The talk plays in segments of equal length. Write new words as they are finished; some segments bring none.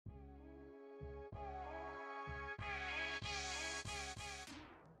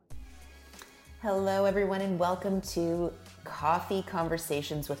Hello, everyone, and welcome to Coffee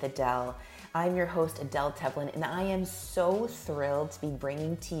Conversations with Adele. I'm your host, Adele Tevlin, and I am so thrilled to be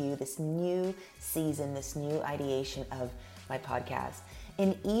bringing to you this new season, this new ideation of my podcast.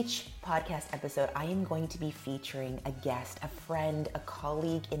 In each podcast episode, I am going to be featuring a guest, a friend, a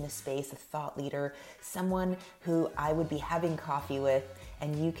colleague in the space, a thought leader, someone who I would be having coffee with,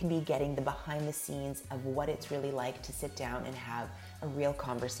 and you can be getting the behind the scenes of what it's really like to sit down and have a real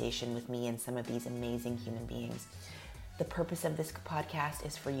conversation with me and some of these amazing human beings. The purpose of this podcast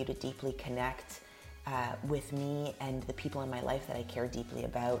is for you to deeply connect with me and the people in my life that I care deeply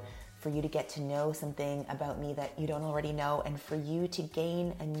about, for you to get to know something about me that you don't already know, and for you to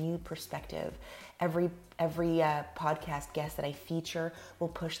gain a new perspective. Every podcast guest that I feature will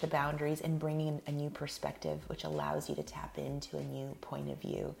push the boundaries and bring in a new perspective, which allows you to tap into a new point of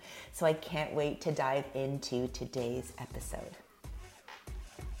view. So I can't wait to dive into today's episode.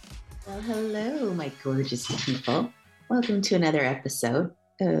 Well, hello, my gorgeous people. Welcome to another episode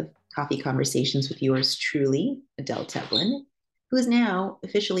of Coffee Conversations with yours truly, Adele Tevlin, who is now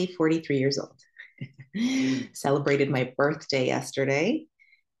officially 43 years old. Celebrated my birthday yesterday,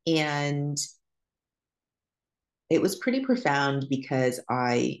 and it was pretty profound because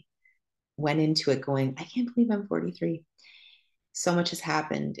I went into it going, I can't believe I'm 43. So much has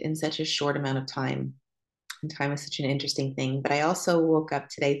happened in such a short amount of time. And time is such an interesting thing. But I also woke up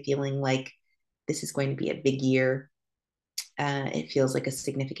today feeling like this is going to be a big year. It feels like a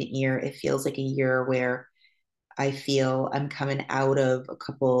significant year. It feels like a year where I feel I'm coming out of a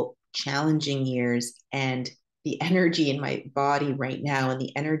couple challenging years, and the energy in my body right now and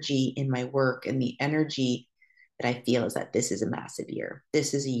the energy in my work and the energy that I feel is that this is a massive year.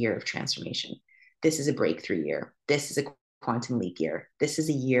 This is a year of transformation. This is a breakthrough year. This is a quantum leap year. This is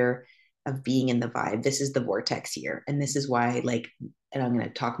a year of being in the vibe. This is the vortex year. And this is why, and I'm going to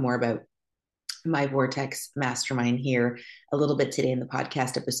talk more about my vortex mastermind here a little bit today in the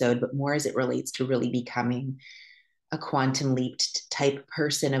podcast episode, but more as it relates to really becoming a quantum leap type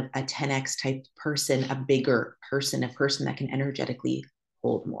person, of a 10x type person, a bigger person, a person that can energetically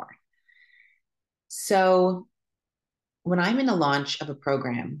hold more. So when I'm in a launch of a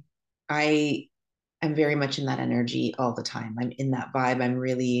program, I am very much in that energy all the time. I'm in that vibe. I'm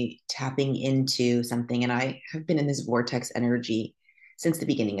really tapping into something. And I have been in this vortex energy since the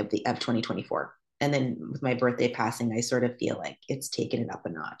beginning of 2024. And then with my birthday passing, I sort of feel like it's taken it up a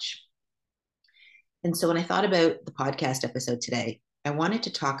notch. And so when I thought about the podcast episode today, I wanted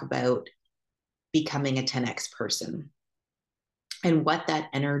to talk about becoming a 10x person and what that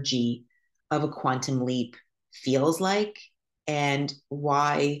energy of a quantum leap feels like, and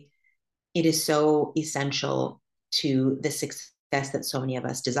why it is so essential to the success that so many of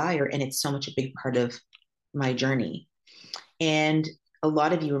us desire. And it's so much a big part of my journey. And a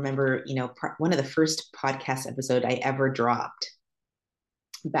lot of you remember, one of the first podcast episode I ever dropped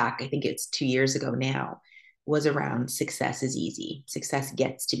back, I think it's 2 years ago now, was around success is easy. Success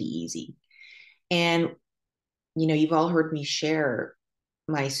gets to be easy. And, you've all heard me share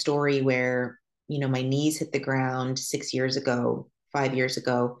my story where, my knees hit the ground 6 years ago, 5 years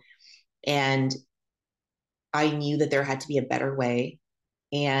ago, and I knew that there had to be a better way.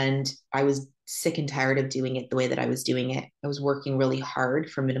 And I was sick and tired of doing it the way that I was doing it. I was working really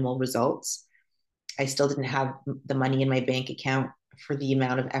hard for minimal results. I still didn't have the money in my bank account for the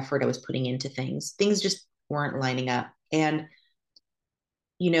amount of effort I was putting into things. Things just weren't lining up. And,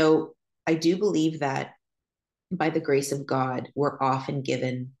 I do believe that by the grace of God, we're often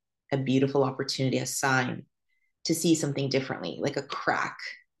given a beautiful opportunity, a sign to see something differently, like a crack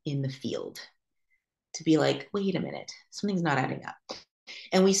in the field, to be like, wait a minute, something's not adding up.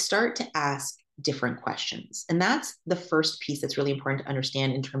 And we start to ask different questions. And that's the first piece that's really important to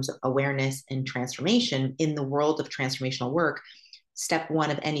understand in terms of awareness and transformation in the world of transformational work. Step one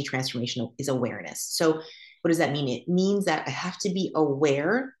of any transformation is awareness. So what does that mean? It means that I have to be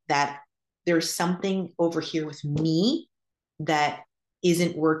aware that there's something over here with me that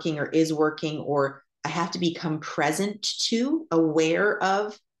isn't working or is working, or I have to become present to, aware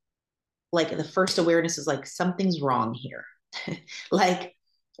of. Like, the first awareness is like, something's wrong here. like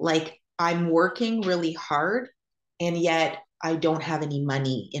I'm working really hard, and yet I don't have any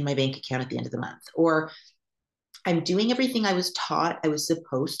money in my bank account at the end of the month. Or I'm doing everything I was taught I was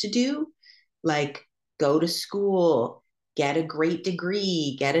supposed to do, like go to school, get a great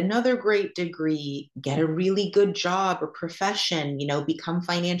degree, get another great degree, get a really good job or profession, become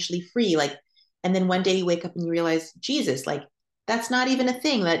financially free. And then one day you wake up and you realize, Jesus, that's not even a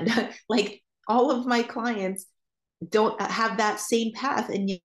thing. That like, all of my clients don't have that same path.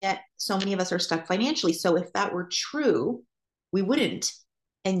 And yet so many of us are stuck financially. So if that were true, we wouldn't.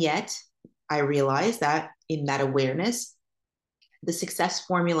 And yet I realized that in that awareness, the success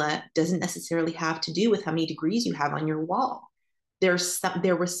formula doesn't necessarily have to do with how many degrees you have on your wall. There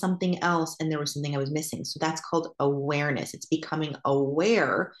was something else, and there was something I was missing. So that's called awareness. It's becoming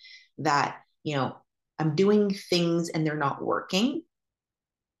aware that, I'm doing things and they're not working.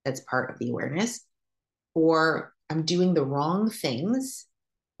 That's part of the awareness. Or I'm doing the wrong things,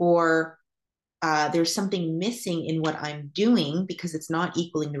 or there's something missing in what I'm doing because it's not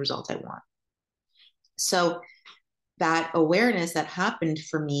equaling the result I want. So that awareness that happened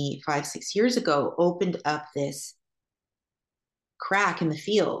for me 5-6 years ago opened up this crack in the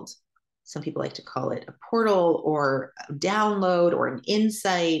field. Some people like to call it a portal or a download or an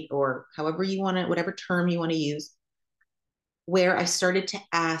insight, or however you want to, whatever term you want to use, where I started to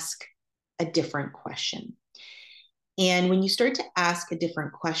ask a different question. And when you start to ask a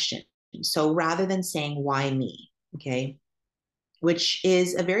different question, so rather than saying, why me? Okay. Which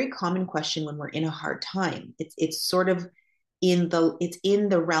is a very common question when we're in a hard time. It's sort of it's in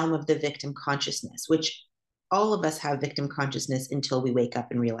the realm of the victim consciousness, which all of us have victim consciousness until we wake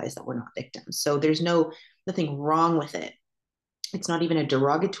up and realize that we're not victims. So there's nothing wrong with it. It's not even a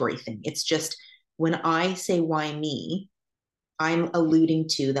derogatory thing. It's just when I say why me, I'm alluding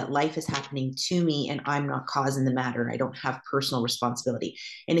to that life is happening to me and I'm not causing the matter. I don't have personal responsibility.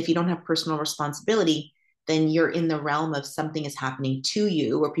 And if you don't have personal responsibility, then you're in the realm of something is happening to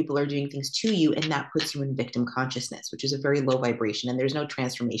you or people are doing things to you. And that puts you in victim consciousness, which is a very low vibration. And there's no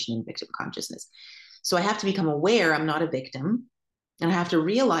transformation in victim consciousness. So I have to become aware I'm not a victim. And I have to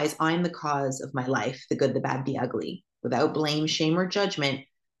realize I'm the cause of my life, the good, the bad, the ugly, without blame, shame, or judgment.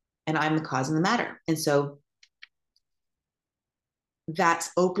 And I'm the cause of the matter. And so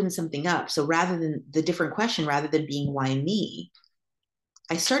that's opened something up. So rather than the different question, rather than being why me,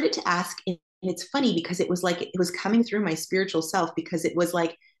 I started to ask, and it's funny because it was like it was coming through my spiritual self, because it was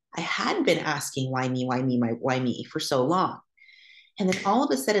like I had been asking why me, why me for so long. And then all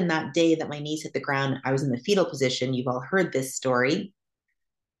of a sudden that day that my knees hit the ground, I was in the fetal position. You've all heard this story.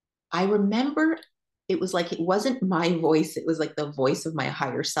 I remember it was like, it wasn't my voice. It was like the voice of my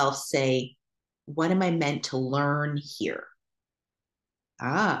higher self say, what am I meant to learn here?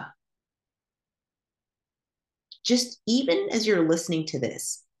 Ah, just even as you're listening to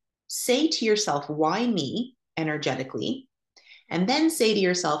this, say to yourself, why me energetically? And then say to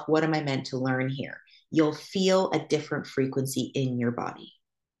yourself, what am I meant to learn here? You'll feel a different frequency in your body.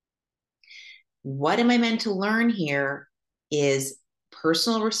 What am I meant to learn here is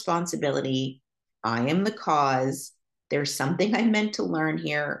personal responsibility. I am the cause. There's something I'm meant to learn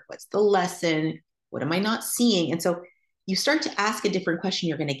here. What's the lesson? What am I not seeing? And so you start to ask a different question,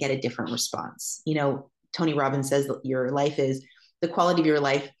 you're going to get a different response. Tony Robbins says that the quality of your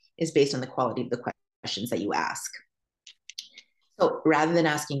life is based on the quality of the questions that you ask. So rather than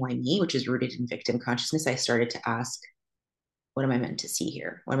asking why me, which is rooted in victim consciousness, I started to ask, what am I meant to see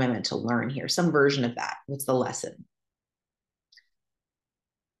here? What am I meant to learn here? Some version of that. What's the lesson?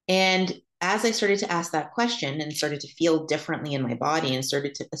 And as I started to ask that question and started to feel differently in my body and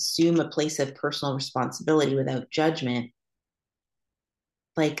started to assume a place of personal responsibility without judgment,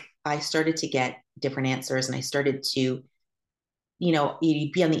 like I started to get different answers, and I started to,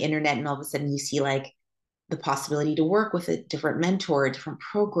 you'd be on the internet and all of a sudden you see like the possibility to work with a different mentor, a different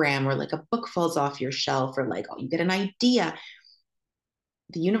program, or like a book falls off your shelf, or like, oh, you get an idea.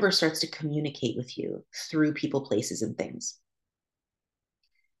 The universe starts to communicate with you through people, places, and things.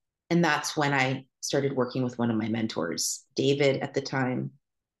 And that's when I started working with one of my mentors, David, at the time.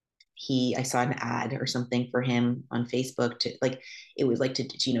 I saw an ad or something for him on Facebook to like, it was like to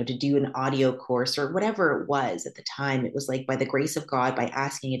do an audio course or whatever it was at the time. It was like, by the grace of God, by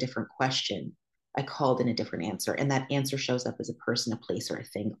asking a different question, I called in a different answer. And that answer shows up as a person, a place, or a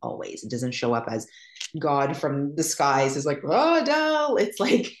thing always. It doesn't show up as God from the skies is like, oh, no. It's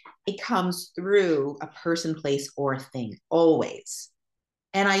like, it comes through a person, place, or thing always.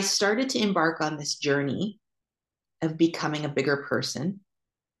 And I started to embark on this journey of becoming a bigger person.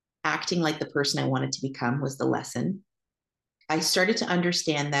 Acting like the person I wanted to become was the lesson. I started to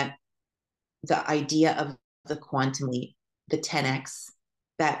understand that the idea of the quantum leap, the 10x,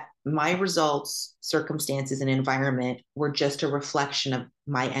 that my results, circumstances, and environment were just a reflection of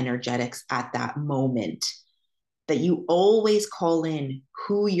my energetics at that moment. That you always call in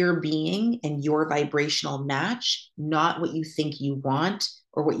who you're being and your vibrational match, not what you think you want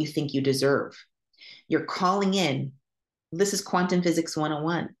or what you think you deserve. You're calling in. This is quantum physics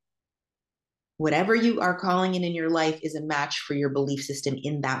 101. Whatever you are calling in your life is a match for your belief system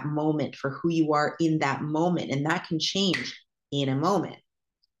in that moment, for who you are in that moment. And that can change in a moment.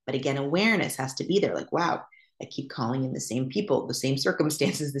 But again, awareness has to be there. Like, wow, I keep calling in the same people, the same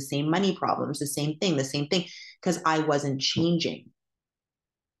circumstances, the same money problems, the same thing, because I wasn't changing.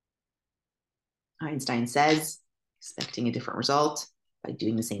 Einstein says expecting a different result by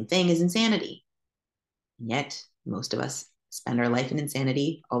doing the same thing is insanity. And yet, most of us spend our life in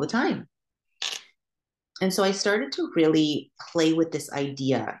insanity all the time. And so I started to really play with this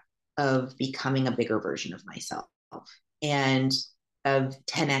idea of becoming a bigger version of myself and of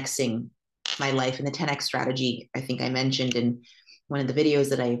 10xing my life. And the 10x strategy, I think I mentioned in one of the videos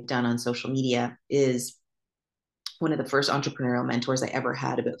that I've done on social media, is one of the first entrepreneurial mentors I ever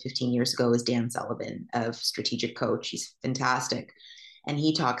had about 15 years ago was Dan Sullivan of Strategic Coach. He's fantastic. And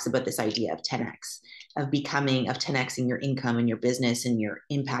he talks about this idea of 10x, of 10xing your income and your business and your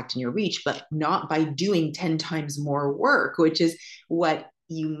impact and your reach, but not by doing 10 times more work, which is what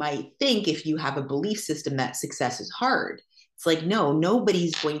you might think if you have a belief system that success is hard. It's like, no,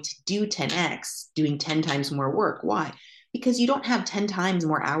 nobody's going to do 10x doing 10 times more work. Why? Because you don't have 10 times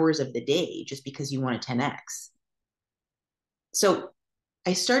more hours of the day just because you want a 10x. So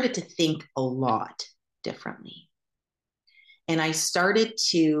I started to think a lot differently. And I started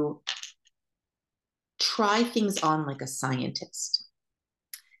to try things on like a scientist.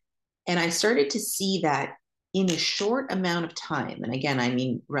 And I started to see that in a short amount of time, and again, I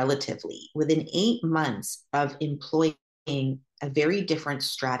mean relatively, within 8 months of employing a very different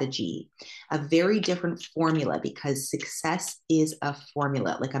strategy, a very different formula, because success is a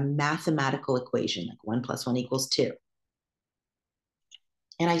formula, like a mathematical equation, like 1 + 1 = 2.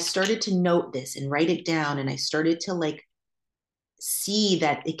 And I started to note this and write it down. And I started to like see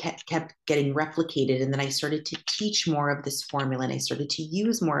that it kept getting replicated. And then I started to teach more of this formula and I started to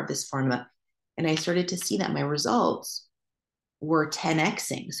use more of this formula. And I started to see that my results were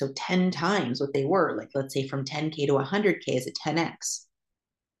 10xing. So 10 times what they were, like let's say from 10K to 100K is a 10x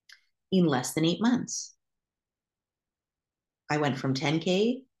in less than 8 months. I went from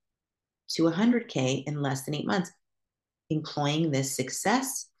 10K to 100K in less than 8 months, employing this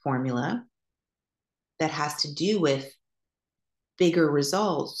success formula that has to do with bigger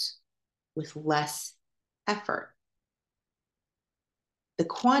results with less effort. The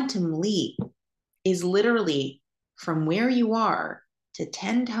quantum leap is literally from where you are to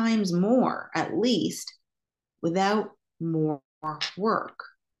 10 times more, at least, without more work.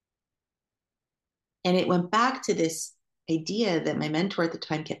 And it went back to this idea that my mentor at the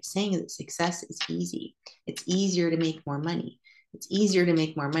time kept saying, that success is easy. It's easier to make more money. It's easier to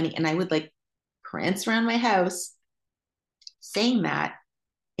make more money. And I would like prance around my house saying that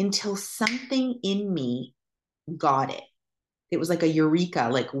until something in me got it. It was like a eureka,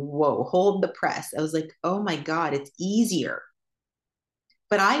 like, whoa, hold the press. I was like, oh my God, it's easier.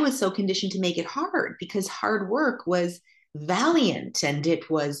 But I was so conditioned to make it hard because hard work was valiant and it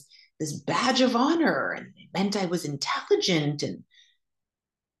was this badge of honor and it meant I was intelligent. And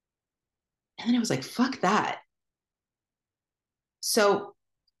then I was like, fuck that. So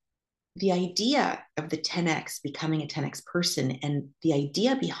the idea of the 10x, becoming a 10x person, and the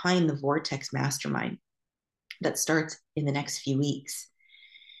idea behind the Vortex Mastermind that starts in the next few weeks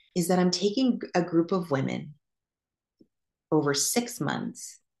is that I'm taking a group of women over 6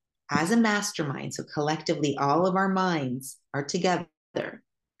 months as a mastermind. So collectively, all of our minds are together,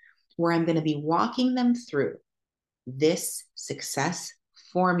 where I'm going to be walking them through this success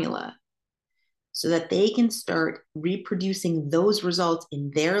formula so that they can start reproducing those results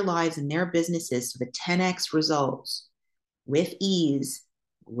in their lives and their businesses. So the 10x results with ease,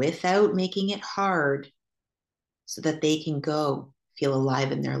 without making it hard, so that they can go feel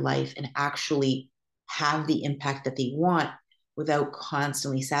alive in their life and actually have the impact that they want without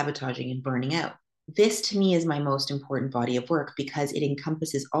constantly sabotaging and burning out. This to me is my most important body of work because it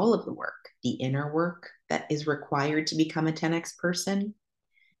encompasses all of the work, the inner work that is required to become a 10x person,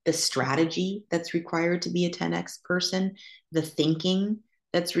 the strategy that's required to be a 10x person, the thinking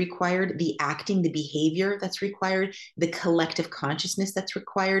that's required, the acting, the behavior that's required, the collective consciousness that's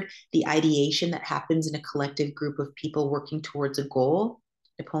required, the ideation that happens in a collective group of people working towards a goal.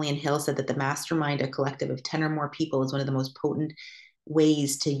 Napoleon Hill said that the mastermind, a collective of 10 or more people, is one of the most potent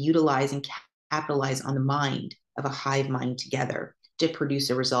ways to utilize and capitalize on the mind of a hive mind together to produce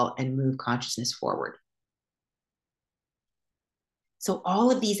a result and move consciousness forward. So all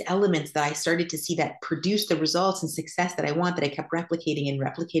of these elements that I started to see that produce the results and success that I want, that I kept replicating and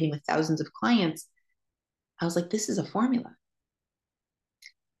replicating with thousands of clients, I was like, this is a formula.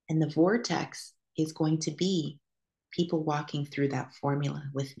 And the vortex is going to be people walking through that formula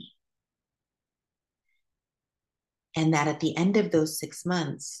with me. And that at the end of those 6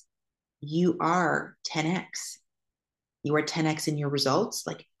 months, you are 10x. You are 10x in your results,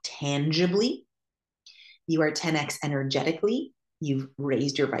 like tangibly. You are 10x energetically. You've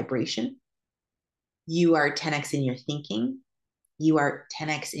raised your vibration. You are 10x in your thinking. You are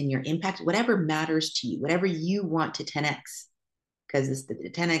 10x in your impact, whatever matters to you, whatever you want to 10x, because the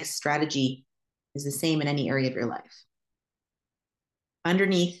 10x strategy is the same in any area of your life.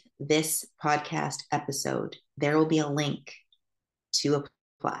 Underneath this podcast episode, there will be a link to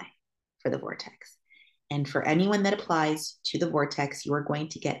apply for the Vortex. And for anyone that applies to the Vortex, you are going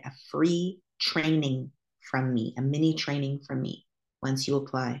to get a free training from me, a mini training from me once you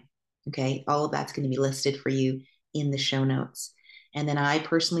apply. Okay. All of that's going to be listed for you in the show notes. And then I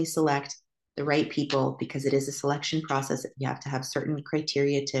personally select the right people because it is a selection process. You have to have certain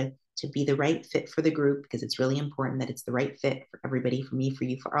criteria to be the right fit for the group, because it's really important that it's the right fit for everybody, for me, for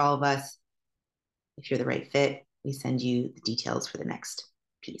you, for all of us. If you're the right fit, we send you the details for the next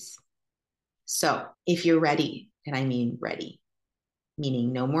piece. So if you're ready, and I mean ready,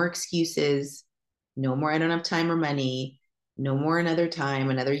 meaning no more excuses, no more I don't have time or money, no more another time,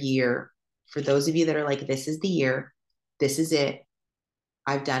 another year. For those of you that are like, this is the year, this is it,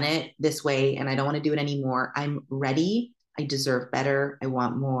 I've done it this way and I don't want to do it anymore. I'm ready. I deserve better. I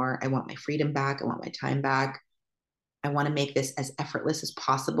want more. I want my freedom back. I want my time back. I want to make this as effortless as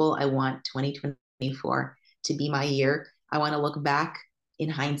possible. I want 2024 to be my year. I want to look back in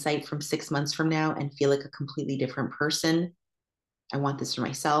hindsight from 6 months from now and feel like a completely different person. I want this for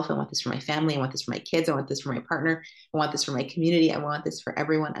myself. I want this for my family. I want this for my kids. I want this for my partner. I want this for my community. I want this for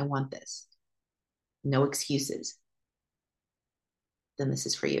everyone. I want this. No excuses. Then this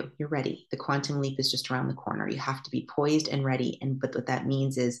is for you. You're ready. The quantum leap is just around the corner. You have to be poised and ready. But what that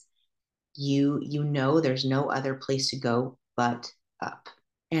means is you know there's no other place to go but up.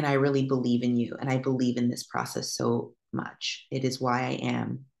 And I really believe in you. And I believe in this process so much. It is why I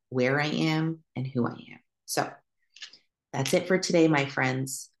am where I am and who I am. So that's it for today, my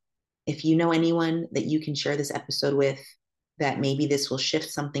friends. If you know anyone that you can share this episode with, that maybe this will shift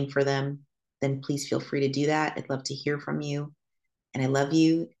something for them, then please feel free to do that. I'd love to hear from you. And I love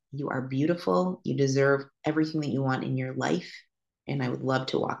you. You are beautiful. You deserve everything that you want in your life. And I would love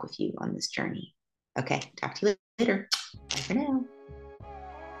to walk with you on this journey. Okay, talk to you later. Bye for now.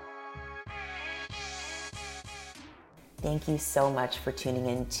 Thank you so much for tuning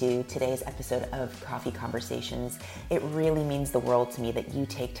in to today's episode of Coffee Conversations. It really means the world to me that you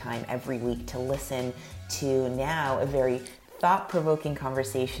take time every week to listen to now a very thought-provoking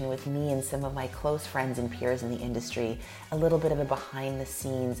conversation with me and some of my close friends and peers in the industry, a little bit of a behind the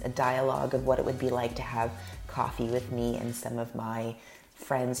scenes, a dialogue of what it would be like to have coffee with me and some of my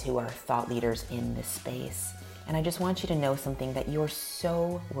friends who are thought leaders in this space. And I just want you to know something, that you're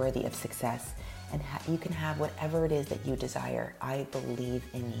so worthy of success and you can have whatever it is that you desire. I believe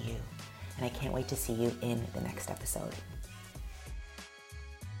in you, and I can't wait to see you in the next episode.